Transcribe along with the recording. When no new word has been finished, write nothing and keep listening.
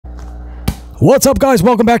What's up, guys?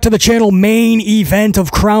 Welcome back to the channel. Main event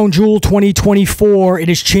of Crown Jewel 2024. It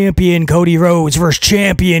is champion Cody Rhodes versus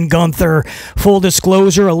champion Gunther. Full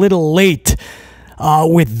disclosure, a little late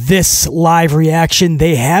with this live reaction.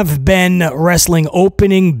 They have been wrestling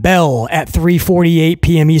opening bell at 3:48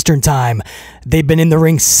 p.m. Eastern Time. They've been in the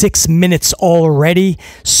ring 6 minutes already.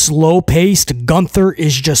 Slow-paced. Gunther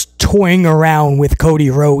is just toying around with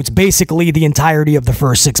Cody Rhodes basically the entirety of the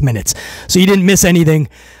first 6 minutes. So you didn't miss anything.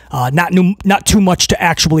 Not too much to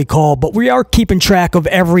actually call, but we are keeping track of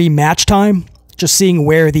every match time, just seeing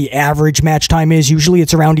where the average match time is. Usually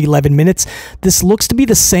it's around 11 minutes. This looks to be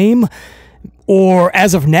the same, or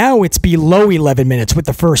as of now, it's below 11 minutes with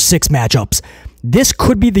the first 6 matchups. This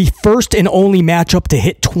could be the first and only matchup to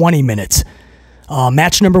hit 20 minutes.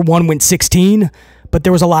 Match number 1 went 16, but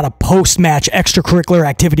there was a lot of post-match extracurricular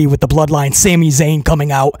activity with the Bloodline, Sami Zayn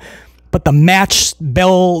coming out. But the match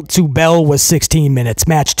bell to bell was 16 minutes.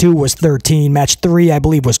 Match 2 was 13. Match 3, I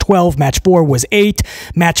believe, was 12. Match 4 was 8.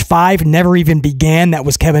 Match 5 never even began. That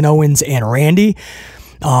was Kevin Owens and Randy.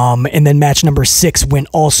 And then match number 6 went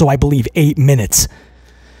also, I believe, 8 minutes.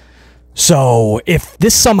 So if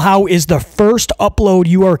this somehow is the first upload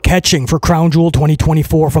you are catching for Crown Jewel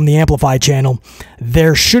 2024 from the Amplified channel,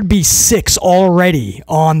 there should be 6 already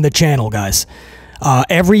on the channel, guys.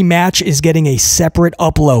 Every match is getting a separate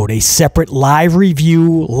upload, a separate live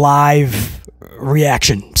review, live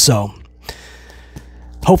reaction. So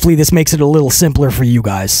hopefully this makes it a little simpler for you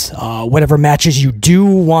guys. Whatever matches you do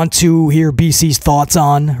want to hear BC's thoughts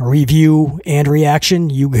on, review, and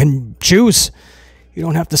reaction, you can choose. You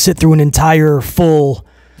don't have to sit through an entire full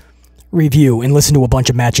review and listen to a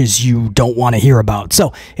bunch of matches you don't want to hear about.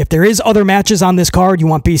 So if there is other matches on this card you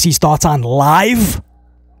want BC's thoughts on live,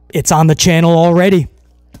 it's on the channel already.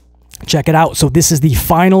 Check it out. So this is the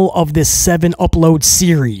final of this 7 upload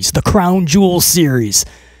series, the Crown Jewel series,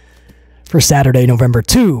 for Saturday, November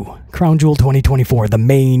 2, Crown Jewel 2024, the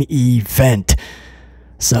main event.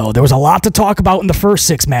 So there was a lot to talk about in the first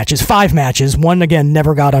 6 matches, 5 matches. One, again,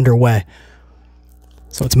 never got underway.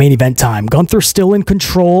 So it's main event time. Gunther's still in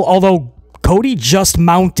control, although Cody just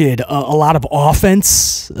mounted a lot of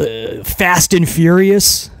offense, fast and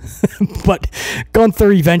furious. But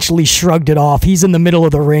Gunther eventually shrugged it off. He's in the middle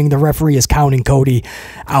of the ring. The referee is counting Cody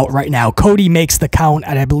out right now. Cody makes the count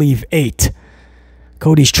at, I believe, 8.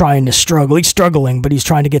 Cody's trying to struggle. He's struggling, but he's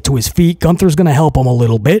trying to get to his feet. Gunther's going to help him a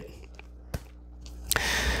little bit.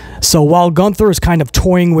 So while Gunther is kind of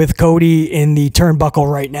toying with Cody in the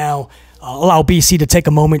turnbuckle right now, allow BC to take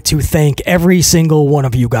a moment to thank every single one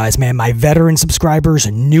of you guys, man. My veteran subscribers,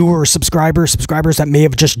 newer subscribers that may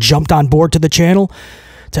have just jumped on board to the channel.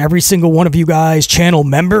 To every single one of you guys, channel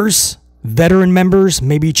members, veteran members,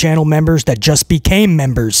 maybe channel members that just became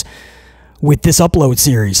members with this upload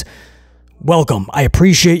series. Welcome. I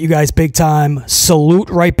appreciate you guys big time. Salute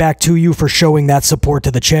right back to you for showing that support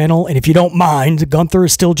to the channel. And if you don't mind, Gunther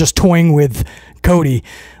is still just toying with Cody.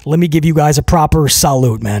 Let me give you guys a proper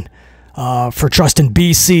salute, man. For trusting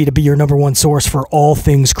BC to be your #1 source for all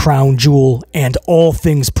things Crown Jewel and all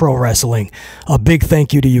things pro wrestling. A big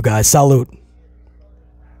thank you to you guys. Salute.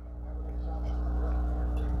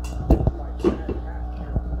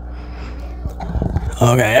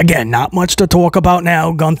 Okay, again, not much to talk about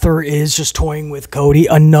now. Gunther is just toying with Cody.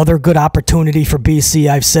 Another good opportunity for BC.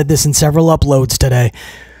 I've said this in several uploads today.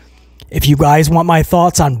 If you guys want my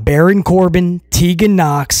thoughts on Baron Corbin, Tegan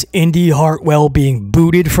Knox, Indy Hartwell being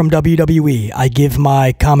booted from WWE, I give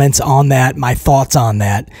my comments on that, my thoughts on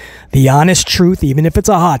that. The honest truth, even if it's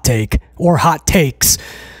a hot take or hot takes,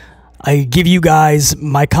 I give you guys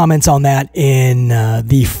my comments on that in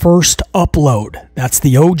the first upload. That's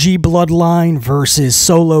the OG Bloodline versus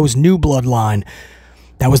Solo's New Bloodline.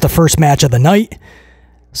 That was the first match of the night.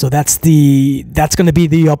 So that's going to be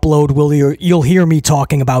the upload. You'll hear me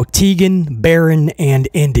talking about Tegan, Baron, and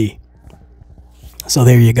Indy. So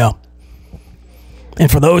there you go. And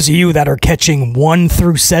for those of you that are catching 1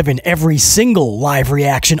 through 7 every single live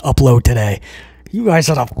reaction upload today, you guys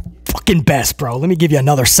are the fucking best, bro. Let me give you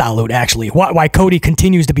another salute, actually. Why Cody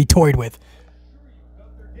continues to be toyed with.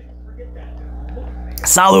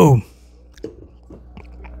 Salute.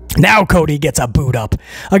 Now Cody gets a boot up.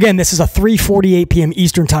 Again, this is a 3:48 p.m.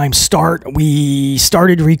 Eastern Time start. We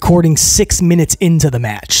started recording 6 minutes into the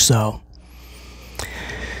match, so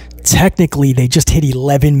technically they just hit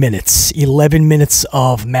 11 minutes. 11 minutes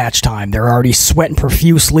of match time. They're already sweating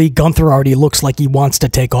profusely. Gunther already looks like he wants to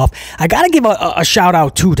take off. I gotta give a shout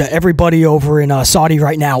out too to everybody over in Saudi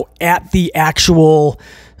right now at the actual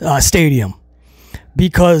stadium,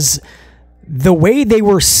 because the way they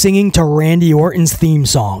were singing to Randy Orton's theme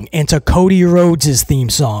song and to Cody Rhodes' theme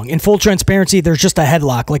song. In full transparency, there's just a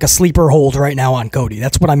headlock, like a sleeper hold right now on Cody.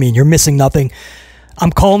 That's what I mean. You're missing nothing.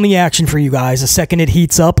 I'm calling the action for you guys. The second it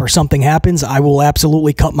heats up or something happens, I will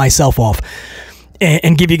absolutely cut myself off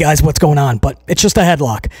and give you guys what's going on. But it's just a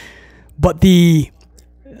headlock. But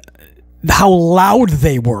how loud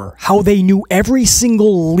they were, how they knew every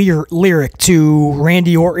single lyric to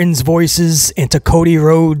Randy Orton's voices and to Cody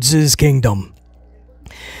Rhodes' Kingdom.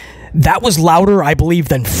 That was louder, I believe,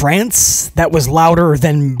 than France. That was louder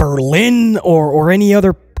than Berlin or any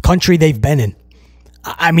other country they've been in.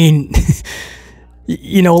 I mean,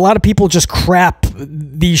 you know, a lot of people just crap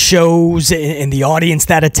these shows and the audience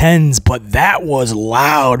that attends, but that was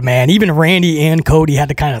loud, man. Even Randy and Cody had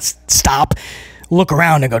to kind of stop, look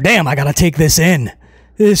around and go, damn, I got to take this in.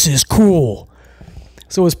 This is cool.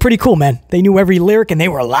 So it was pretty cool, man. They knew every lyric and they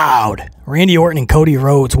were loud. Randy Orton and Cody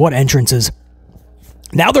Rhodes, what entrances.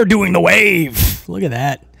 Now they're doing the wave. Look at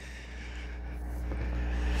that.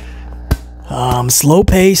 Slow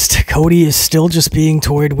paced. Cody is still just being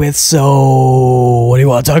toyed with. So what do you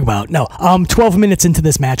want to talk about? No, 12 minutes into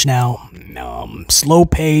this match now. Slow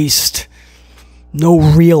paced. No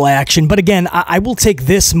real action. But again, I will take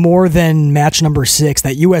this more than match number 6,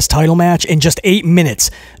 that U.S. title match, in just 8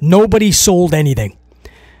 minutes. Nobody sold anything.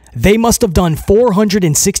 They must have done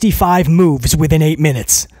 465 moves within 8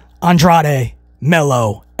 minutes. Andrade,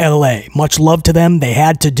 Melo, LA. Much love to them. They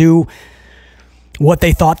had to do what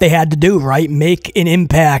they thought they had to do, right? Make an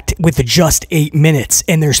impact with just 8 minutes.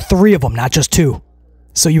 And there's 3 of them, not just 2.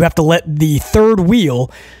 So you have to let the third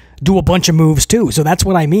wheel do a bunch of moves too. So that's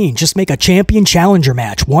what I mean. Just make a champion challenger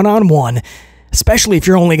match, one-on-one, especially if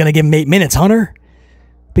you're only going to give them 8 minutes, Hunter,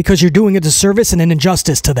 because you're doing a disservice and an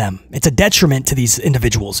injustice to them. It's a detriment to these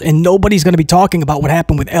individuals, and nobody's going to be talking about what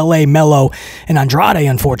happened with LA, Melo, and Andrade,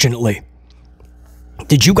 unfortunately.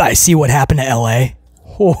 Did you guys see what happened to LA?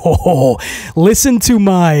 Oh, listen to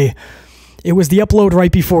my... It was the upload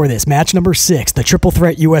right before this, match number 6, the triple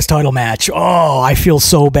threat U.S. title match. Oh, I feel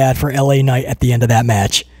so bad for LA Knight at the end of that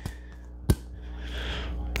match.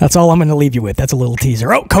 That's all I'm going to leave you with. That's a little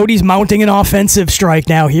teaser. Oh, Cody's mounting an offensive strike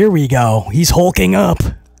now. Here we go. He's hulking up.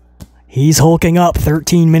 He's hulking up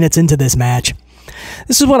 13 minutes into this match.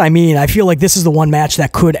 This is what I mean. I feel like this is the one match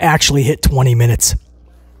that could actually hit 20 minutes.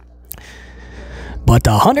 But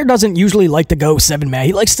Hunter doesn't usually like to go 7 matches.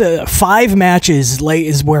 He likes to... 5 matches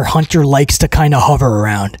is where Hunter likes to kind of hover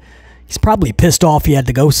around. He's probably pissed off he had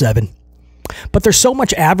to go 7. But there's so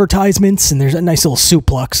much advertisements, and there's a nice little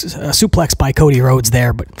suplex by Cody Rhodes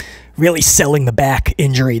there, but really selling the back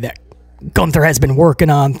injury that Gunther has been working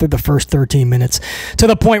on through the first 13 minutes, to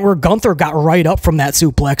the point where Gunther got right up from that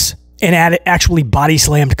suplex and actually body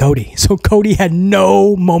slammed Cody. So Cody had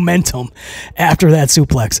no momentum after that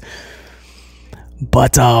suplex.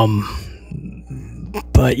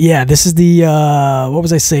 But yeah, this is the, what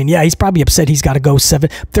was I saying? Yeah, he's probably upset he's got to go 7.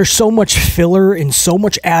 There's so much filler and so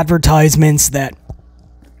much advertisements that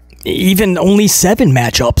even only 7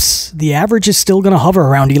 matchups, the average is still going to hover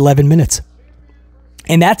around 11 minutes.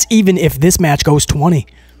 And that's even if this match goes 20.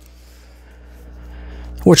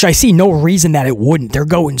 Which I see no reason that it wouldn't. They're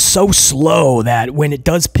going so slow that when it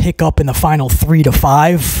does pick up in the final 3 to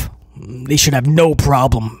 5, they should have no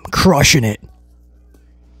problem crushing it.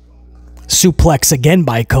 Suplex again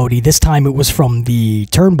by Cody. This time it was from the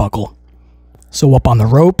turnbuckle. So up on the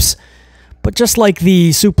ropes. But just like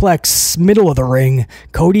the suplex middle of the ring,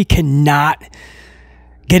 Cody cannot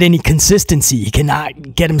get any consistency. He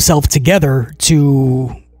cannot get himself together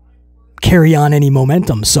to carry on any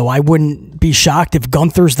momentum. So I wouldn't be shocked if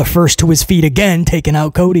Gunther's the first to his feet again, taking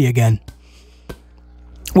out Cody again.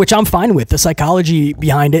 Which I'm fine with. The psychology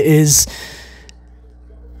behind it is...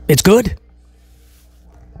 it's good.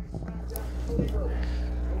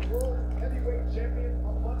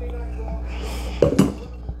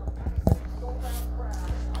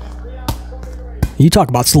 You talk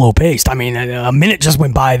about slow-paced. I mean, a minute just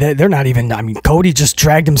went by. They're not even... I mean, Cody just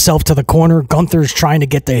dragged himself to the corner. Gunther's trying to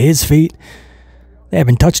get to his feet. They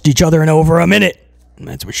haven't touched each other in over a minute.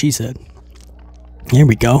 That's what she said. Here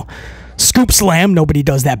we go. Scoop slam. Nobody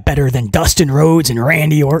does that better than Dustin Rhodes and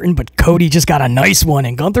Randy Orton, but Cody just got a nice one,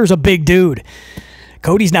 and Gunther's a big dude.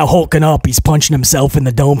 Cody's now hulking up. He's punching himself in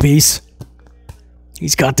the dome piece.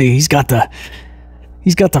 He's got the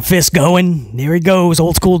fist going. There he goes.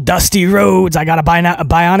 Old school Dusty Rhodes. I got a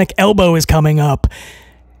bionic elbow is coming up.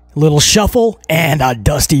 Little shuffle and a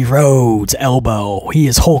Dusty Rhodes elbow. He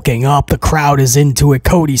is hulking up. The crowd is into it.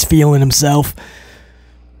 Cody's feeling himself.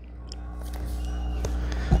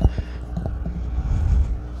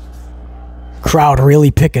 Crowd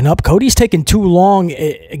really picking up. Cody's taking too long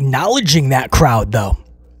acknowledging that crowd, though.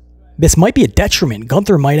 This might be a detriment.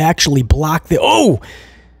 Gunther might actually block the... Oh!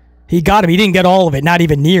 He got him. He didn't get all of it. Not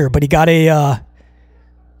even near, but he got a...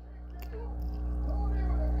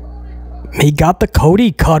 He got the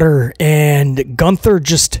Cody cutter, and Gunther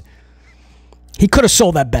just... He could have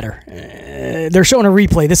sold that better. They're showing a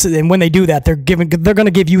replay. And when they do that, they're going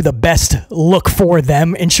to give you the best look for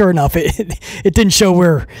them. And sure enough, it didn't show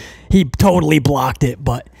where he totally blocked it.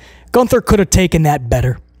 But Gunther could have taken that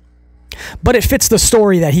better. But it fits the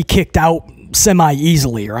story that he kicked out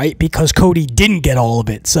semi-easily, right? Because Cody didn't get all of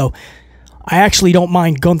it. So I actually don't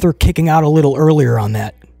mind Gunther kicking out a little earlier on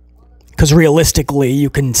that. Because realistically, you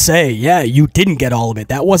can say, yeah, you didn't get all of it.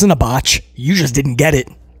 That wasn't a botch. You just didn't get it.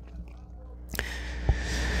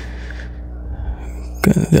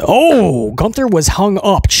 Oh, Gunther was hung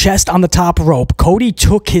up, chest on the top rope. Cody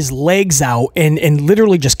took his legs out and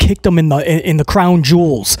literally just kicked him in the crown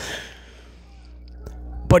jewels.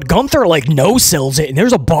 But Gunther, like, no-sells it. And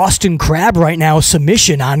there's a Boston Crab right now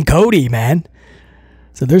submission on Cody, man.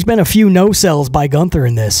 So there's been a few no-sells by Gunther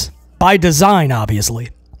in this. By design, obviously.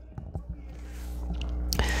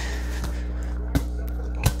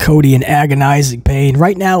 Cody in agonizing pain.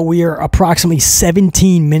 Right now, we are approximately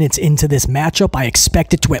 17 minutes into this matchup. I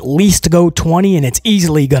expect it to at least go 20, and it's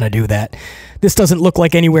easily going to do that. This doesn't look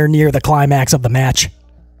like anywhere near the climax of the match.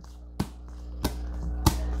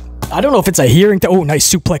 I don't know if it's a hearing... Oh,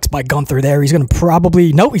 nice suplex by Gunther there. He's going to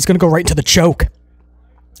probably... No, he's going to go right into the choke.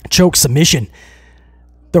 Choke submission.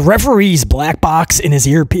 The referee's black box in his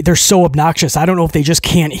earpiece, they're so obnoxious. I don't know if they just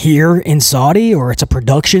can't hear in Saudi or it's a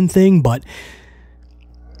production thing, but...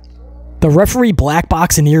 The referee black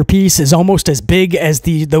box and earpiece is almost as big as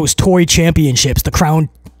those toy championships, the crown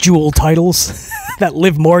jewel titles that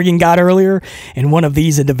Liv Morgan got earlier, and one of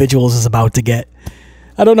these individuals is about to get.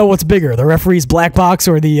 I don't know what's bigger, the referee's black box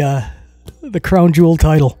or the crown jewel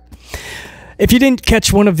title. If you didn't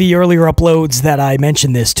catch one of the earlier uploads that I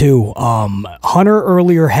mentioned this too, Hunter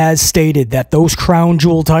earlier has stated that those crown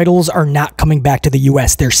jewel titles are not coming back to the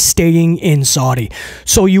US. They're staying in Saudi.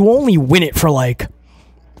 So you only win it for like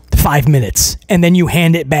 5 minutes, and then you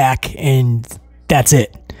hand it back, and that's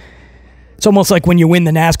it. It's almost like when you win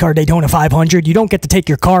the NASCAR Daytona 500, you don't get to take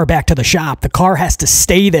your car back to the shop. The car has to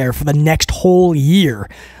stay there for the next whole year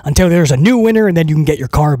until there's a new winner, and then you can get your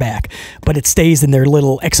car back. But it stays in their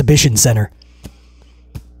little exhibition center.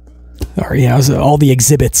 Or, you know, all the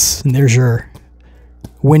exhibits, and there's your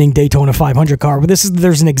winning Daytona 500 car. But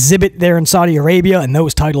there's an exhibit there in Saudi Arabia, and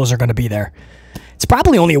those titles are going to be there. It's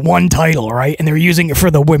probably only one title, right? And they're using it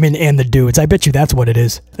for the women and the dudes. I bet you that's what it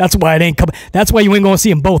is. That's why it ain't coming. That's why you ain't going to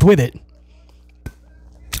see them both with it.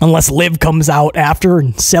 Unless Liv comes out after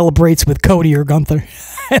and celebrates with Cody or Gunther.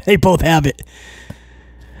 They both have it.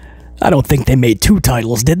 I don't think they made 2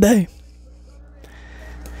 titles, did they?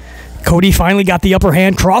 Cody finally got the upper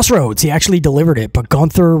hand. Crossroads. He actually delivered it, but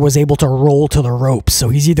Gunther was able to roll to the ropes. So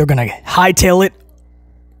he's either going to hightail it,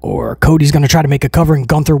 or Cody's going to try to make a cover, and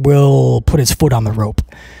Gunther will put his foot on the rope.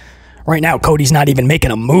 Right now, Cody's not even making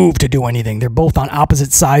a move to do anything. They're both on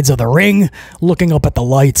opposite sides of the ring, looking up at the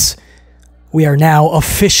lights. We are now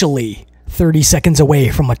officially 30 seconds away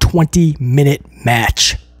from a 20-minute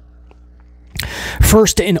match.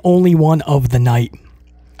 First and only one of the night.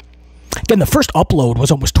 Again, the first upload was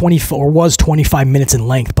almost 25 minutes in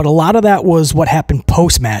length, but a lot of that was what happened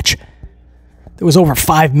post-match. It was over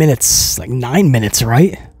 5 minutes, like 9 minutes,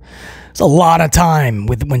 right? It's a lot of time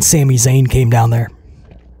when Sami Zayn came down there.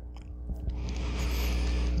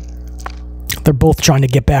 They're both trying to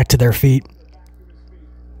get back to their feet.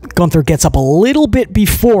 Gunther gets up a little bit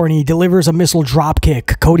before, and he delivers a missile drop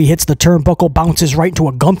kick. Cody hits the turnbuckle, bounces right into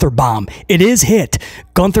a Gunther bomb. It is hit.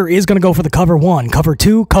 Gunther is going to go for the cover 1. Cover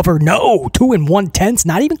 2. Cover no. 2 1/10.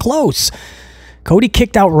 Not even close. Cody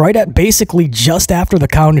kicked out right at basically just after the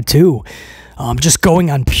count of 2. Just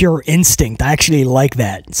going on pure instinct. I actually like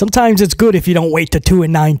that. Sometimes it's good if you don't wait to 2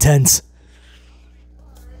 9/10.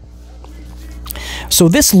 So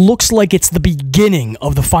this looks like it's the beginning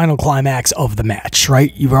of the final climax of the match,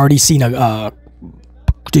 right? You've already seen a...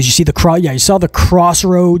 did you see the cross? Yeah, you saw the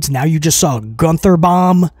Crossroads. Now you just saw a Gunther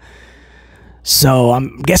bomb. So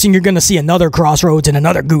I'm guessing you're going to see another Crossroads and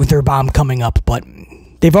another Gunther bomb coming up. But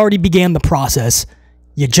they've already began the process.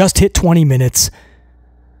 You just hit 20 minutes.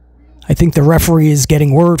 I think the referee is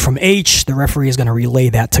getting word from H. The referee is going to relay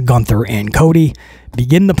that to Gunther and Cody.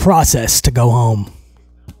 Begin the process to go home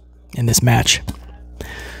in this match.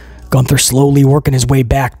 Gunther slowly working his way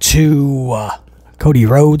back to Cody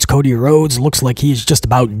Rhodes. Cody Rhodes looks like he's just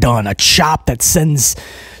about done. A chop that sends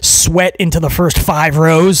sweat into the first 5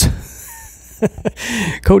 rows.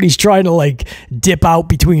 Cody's trying to, like, dip out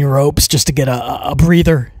between ropes just to get a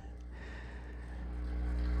breather.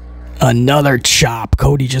 Another chop.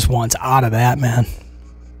 Cody just wants out of that, man.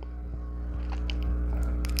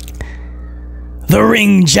 The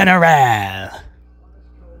Ring General.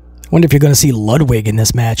 Wonder if you're going to see Ludwig in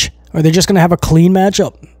this match. Or are they just going to have a clean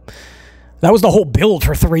matchup? That was the whole build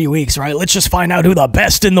for 3 weeks, right? Let's just find out who the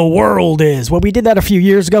best in the world is. Well, we did that a few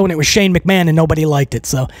years ago, and it was Shane McMahon, and nobody liked it.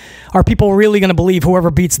 So are people really going to believe whoever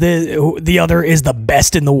beats the other is the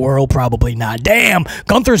best in the world? Probably not. Damn,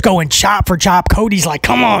 Gunther's going chop for chop. Cody's like,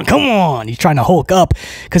 come on, come on. He's trying to Hulk up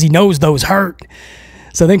because he knows those hurt.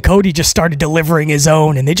 So then Cody just started delivering his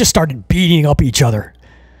own, and they just started beating up each other.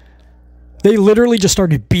 They literally just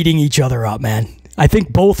started beating each other up, man. I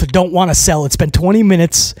think both don't want to sell. It's been 20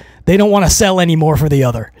 minutes. They don't want to sell anymore for the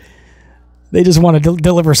other. They just want to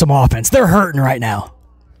deliver some offense. They're hurting right now.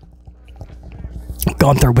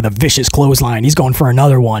 Gunther with a vicious clothesline. He's going for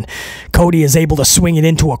another one. Cody is able to swing it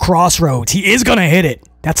into a crossroads. He is going to hit it.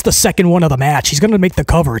 That's the second one of the match. He's going to make the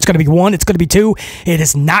cover. It's going to be 1. It's going to be 2. It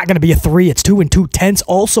is not going to be a 3. It's 2 2/10.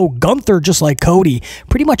 Also, Gunther, just like Cody,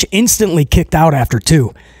 pretty much instantly kicked out after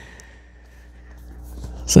 2.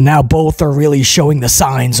 So now both are really showing the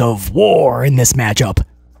signs of war in this matchup.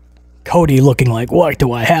 Cody looking like, what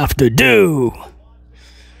do I have to do?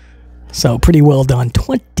 So pretty well done.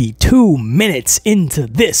 22 minutes into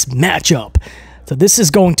this matchup. So this is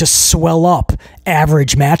going to swell up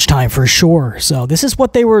average match time for sure. So this is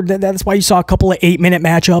what they were, that's why you saw a couple of 8-minute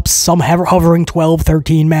matchups, some hovering 12,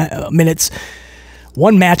 13 minutes.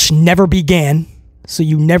 One match never began, so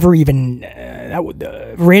you never even,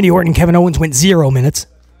 Randy Orton and Kevin Owens went 0 minutes.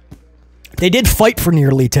 They did fight for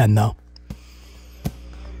nearly 10, though.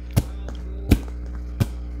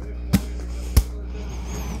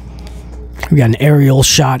 We got an aerial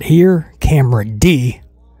shot here. Camera D.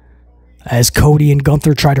 As Cody and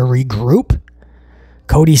Gunther try to regroup.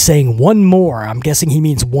 Cody saying one more. I'm guessing he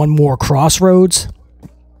means one more crossroads.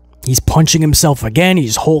 He's punching himself again.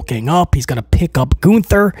 He's hulking up. He's going to pick up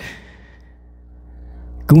Gunther.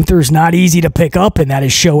 Gunther's not easy to pick up, and that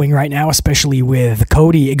is showing right now, especially with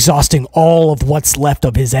Cody exhausting all of what's left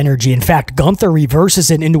of his energy. In fact, Gunther reverses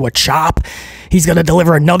it into a chop. He's going to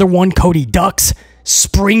deliver another one. Cody ducks.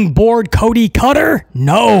 Springboard Cody cutter?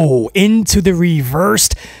 No. Into the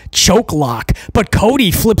reversed choke lock. But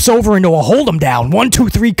Cody flips over into a hold 'em down. 1, 2,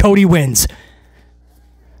 3, Cody wins.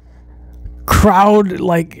 Crowd,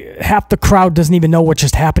 like, half the crowd doesn't even know what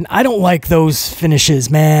just happened. I don't like those finishes,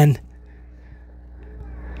 man.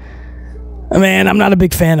 Man, I'm not a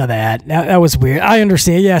big fan of that. That was weird. I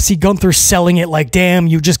understand. Yeah, see Gunther selling it like, damn,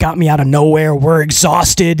 you just got me out of nowhere. We're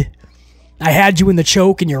exhausted. I had you in the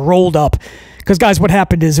choke and you rolled up. Because, guys, what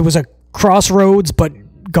happened is it was a crossroads, but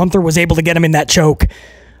Gunther was able to get him in that choke.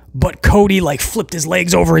 But Cody, like, flipped his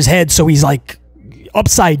legs over his head, so he's, like,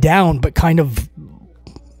 upside down, but kind of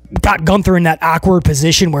got Gunther in that awkward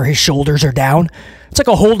position where his shoulders are down. It's like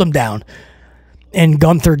a hold him down. And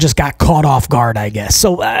Gunther just got caught off guard, I guess.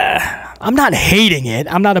 So, I'm not hating it.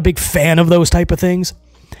 I'm not a big fan of those type of things.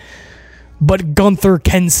 But Gunther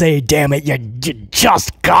can say, damn it, you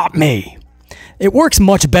just got me. It works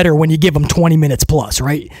much better when you give him 20 minutes plus,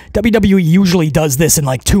 right? WWE usually does this in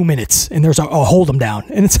like 2 minutes, and there's a hold him down.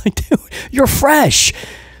 And it's like, dude, you're fresh.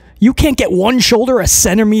 You can't get one shoulder a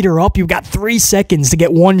centimeter up. You've got 3 seconds to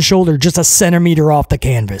get one shoulder just a centimeter off the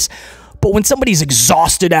canvas. But when somebody's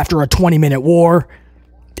exhausted after a 20-minute war,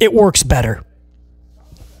 it works better.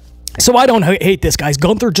 So I don't hate this, guys.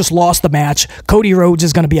 Gunther just lost the match. Cody Rhodes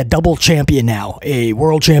is going to be a double champion now, a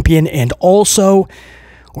world champion, and also,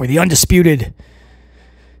 or the undisputed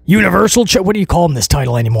universal, what do you call him this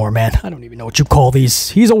title anymore, man? I don't even know what you call these.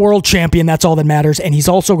 He's a world champion, that's all that matters, and he's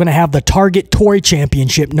also going to have the Target Toy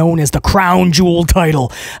Championship, known as the Crown Jewel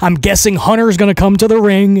title. I'm guessing Hunter's going to come to the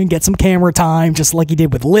ring and get some camera time, just like he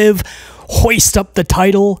did with Liv, hoist up the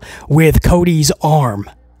title with Cody's arm.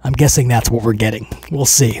 I'm guessing that's what we're getting. We'll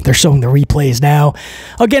see. They're showing the replays now.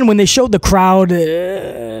 Again, when they showed the crowd,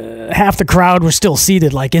 half the crowd was still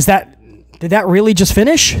seated. Like, did that really just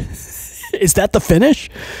finish? Is that the finish?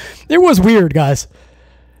 It was weird, guys.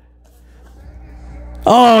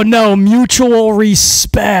 Oh, no. Mutual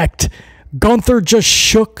respect. Gunther just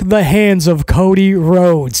shook the hands of Cody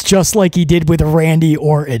Rhodes, just like he did with Randy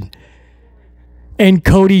Orton. And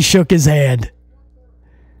Cody shook his hand.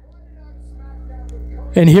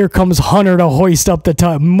 And here comes Hunter to hoist up the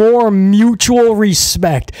title. More mutual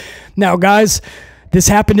respect. Now, guys, This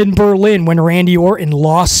happened in Berlin when Randy Orton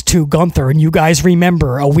lost to Gunther. And you guys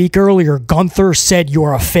remember, a week earlier, Gunther said,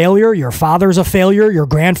 you're a failure, your father's a failure, your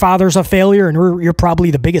grandfather's a failure, and you're probably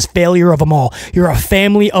the biggest failure of them all. You're a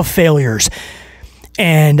family of failures.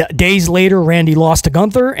 And days later, Randy lost to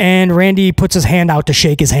Gunther, and Randy puts his hand out to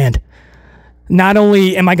shake his hand. Not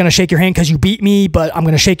only am I going to shake your hand because you beat me, but I'm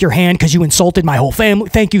going to shake your hand because you insulted my whole family.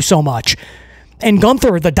 Thank you so much. And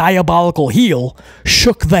Gunther, the diabolical heel,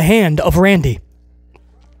 shook the hand of Randy.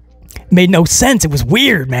 Made no sense. It was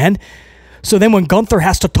weird, man. So then when Gunther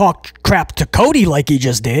has to talk crap to Cody like he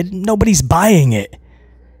just did, nobody's buying it.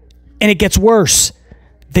 And it gets worse.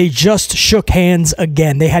 They just shook hands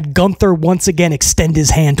again. They had Gunther once again extend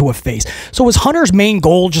his hand to a face. So was Hunter's main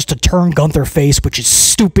goal just to turn Gunther face, which is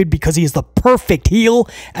stupid because he is the perfect heel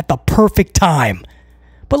at the perfect time.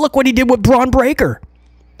 But look what he did with Braun Breaker.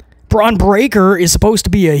 Braun Breaker is supposed to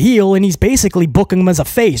be a heel, and he's basically booking him as a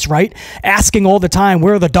face, right? Asking all the time,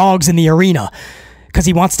 where are the dogs in the arena? Because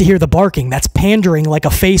he wants to hear the barking. That's pandering like a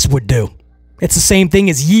face would do. It's the same thing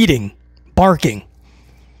as yeeting, barking.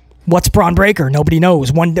 What's Braun Breaker? Nobody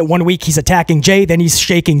knows. One week he's attacking Jay, then he's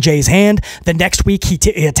shaking Jay's hand. The next week he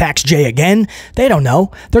attacks Jay again. They don't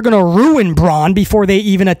know. They're going to ruin Braun before they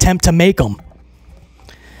even attempt to make him.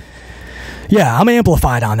 Yeah, I'm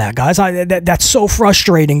amplified on that, guys. That's so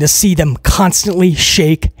frustrating to see them constantly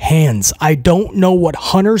shake hands. I don't know what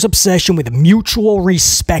Hunter's obsession with mutual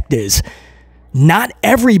respect is. Not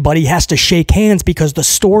everybody has to shake hands because the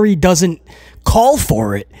story doesn't call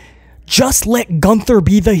for it. Just let Gunther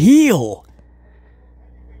be the heel.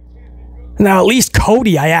 Now, at least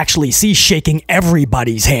Cody, I actually see shaking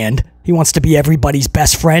everybody's hand. He wants to be everybody's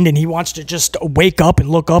best friend, and he wants to just wake up and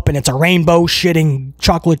look up, and it's a rainbow shitting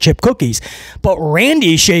chocolate chip cookies. But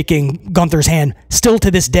Randy shaking Gunther's hand still to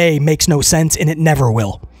this day makes no sense, and it never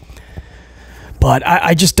will. But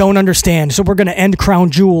I just don't understand. So we're going to end Crown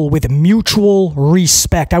Jewel with mutual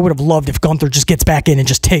respect. I would have loved if Gunther just gets back in and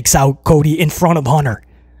just takes out Cody in front of Hunter.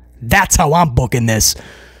 That's how I'm booking this.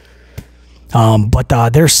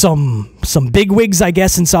 But there's some bigwigs, I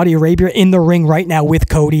guess, in Saudi Arabia in the ring right now with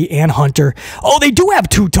Cody and Hunter. Oh, they do have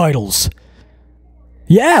 2 titles.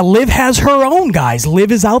 Yeah, Liv has her own, guys.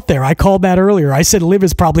 Liv is out there. I called that earlier. I said Liv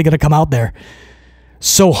is probably going to come out there.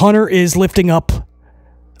 So Hunter is lifting up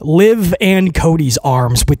Liv and Cody's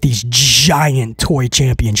arms with these giant toy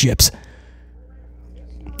championships.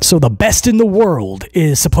 So the best in the world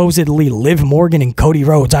is supposedly Liv Morgan and Cody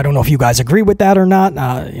Rhodes. I don't know if you guys agree with that or not.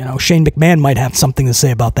 You know, Shane McMahon might have something to say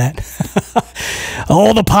about that.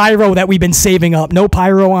 All the pyro that we've been saving up. No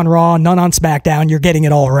pyro on Raw, none on SmackDown. You're getting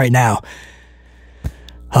it all right now.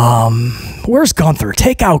 Where's Gunther?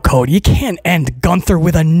 Take out Cody. You can't end Gunther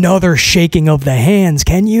with another shaking of the hands,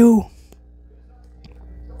 can you?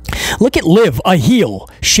 Look at Liv, a heel,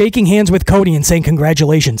 shaking hands with Cody and saying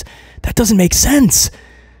congratulations. That doesn't make sense.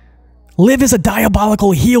 Liv is a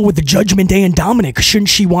diabolical heel with the Judgment Day and Dominic. Shouldn't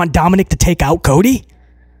she want Dominic to take out Cody?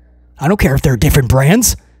 I don't care if they're different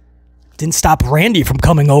brands. Didn't stop Randy from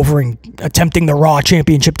coming over and attempting the Raw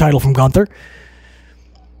Championship title from Gunther.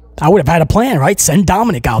 I would have had a plan, right? Send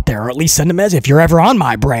Dominic out there, or at least send him as if you're ever on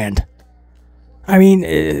my brand. I mean,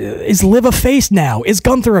 is Liv a face now? Is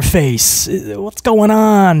Gunther a face? What's going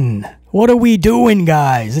on? What are we doing,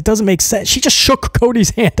 guys? It doesn't make sense. She just shook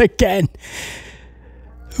Cody's hand again.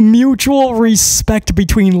 Mutual respect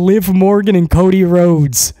between Liv Morgan and Cody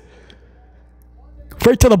Rhodes.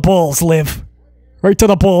 Right to the balls, Liv. Right to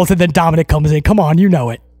the balls, and then Dominic comes in. Come on, you know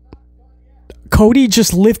it. Cody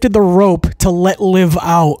just lifted the rope to let Liv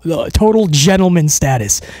out. Total gentleman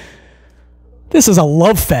status. This is a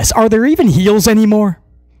love fest. Are there even heels anymore?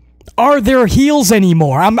 Are there heels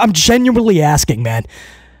anymore? I'm genuinely asking, man.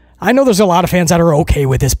 I know there's a lot of fans that are okay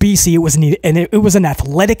with this. BC, it was an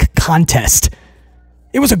athletic contest.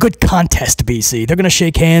 It was a good contest, BC. They're going to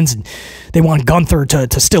shake hands, and they want Gunther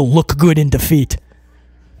to still look good in defeat.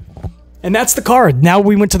 And that's the card. Now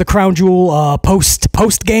we went to the Crown Jewel post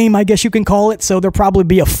game, I guess you can call it. So there'll probably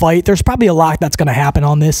be a fight. There's probably a lot that's going to happen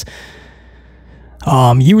on this.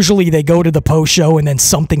 Usually they go to the post show and then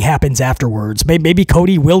something happens afterwards. Maybe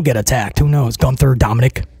Cody will get attacked. Who knows? Gunther,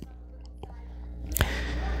 Dominic.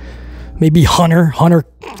 Maybe Hunter. Hunter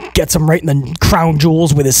gets him right in the crown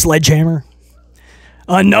jewels with his sledgehammer.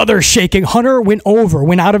 Another shaking. Hunter went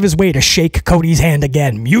out of his way to shake Cody's hand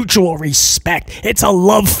again. Mutual respect. It's a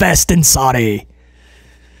love fest in Saudi.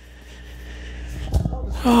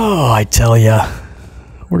 Oh, I tell ya.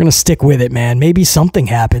 We're going to stick with it, man. Maybe something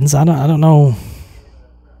happens. I don't know.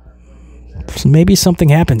 Maybe something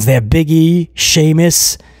happens. They have Big E,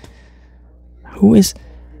 Sheamus. Who is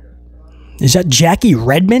that Jackie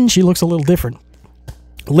Redmond? She looks a little different.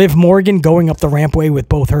 Liv Morgan going up the rampway with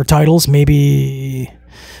both her titles. Maybe...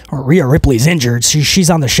 Or Rhea Ripley's injured. She's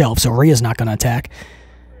on the shelf, so Rhea's not going to attack.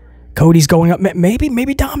 Cody's going up.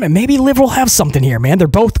 Maybe Dominic. Maybe Liv will have something here, man. They're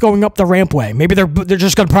both going up the rampway. Maybe they're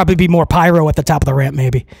just going to probably be more pyro at the top of the ramp,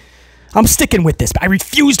 maybe. I'm sticking with this. I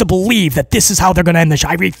refuse to believe that this is how they're going to end the show.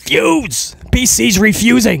 I refuse. BC's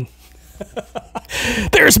refusing.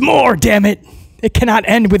 There's more, damn it. It cannot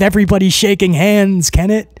end with everybody shaking hands,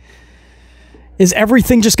 can it? Is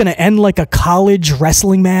everything just going to end like a college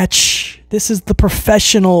wrestling match? This is the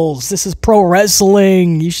professionals. This is pro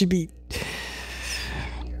wrestling. You should be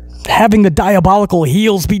having the diabolical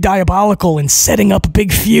heels be diabolical and setting up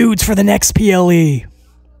big feuds for the next PLE.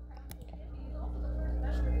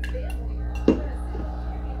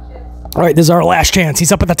 All right, this is our last chance.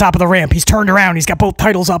 He's up at the top of the ramp. He's turned around. He's got both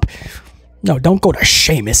titles up. No, don't go to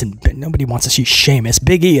Sheamus. And nobody wants to see Sheamus.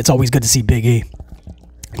 Big E, it's always good to see Big E.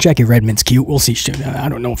 Jackie Redmond's cute. We'll see. I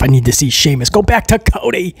don't know if I need to see Sheamus. Go back to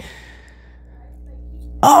Cody.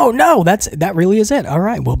 Oh, no, that really is it. All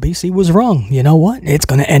right, well, BC was wrong. You know what? It's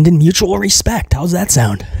going to end in mutual respect. How's that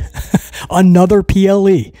sound? Another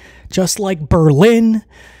PLE. Just like Berlin.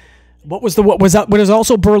 What was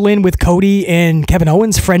also Berlin with Cody and Kevin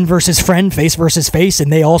Owens, friend versus friend, face versus face,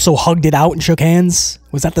 and they also hugged it out and shook hands?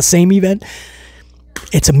 Was that the same event?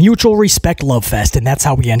 It's a mutual respect love fest, and that's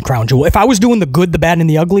how we end Crown Jewel. If I was doing the good, the bad, and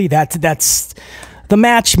the ugly, that's the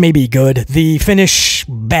match may be good. The finish,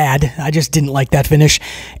 bad. I just didn't like that finish.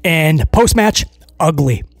 And post-match,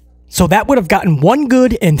 ugly. So that would have gotten 1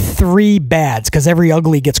 good and 3 bads, because every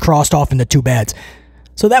ugly gets crossed off into 2 bads.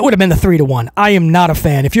 So that would have been the 3-1. I am not a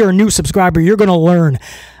fan. If you're a new subscriber, you're going to learn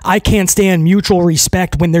I can't stand mutual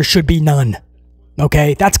respect when there should be none.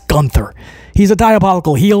 Okay? That's Gunther. He's a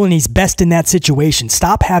diabolical heel, and he's best in that situation.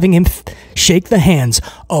 Stop having him shake the hands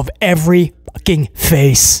of every fucking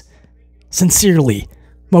face. Sincerely,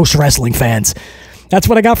 most wrestling fans. That's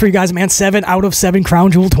what I got for you guys, man. 7 out of 7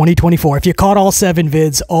 Crown Jewel 2024. If you caught all 7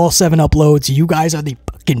 vids, all 7 uploads, you guys are the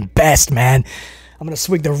fucking best, man. I'm going to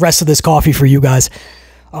swig the rest of this coffee for you guys.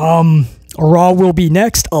 Raw will be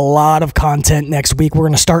next. A lot of content next week. We're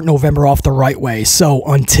going to start November off the right way. So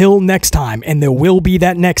until next time, and there will be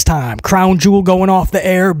that next time, Crown Jewel going off the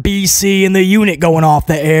air, BC and the unit going off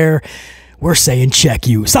the air, we're saying check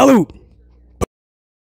you. Salute!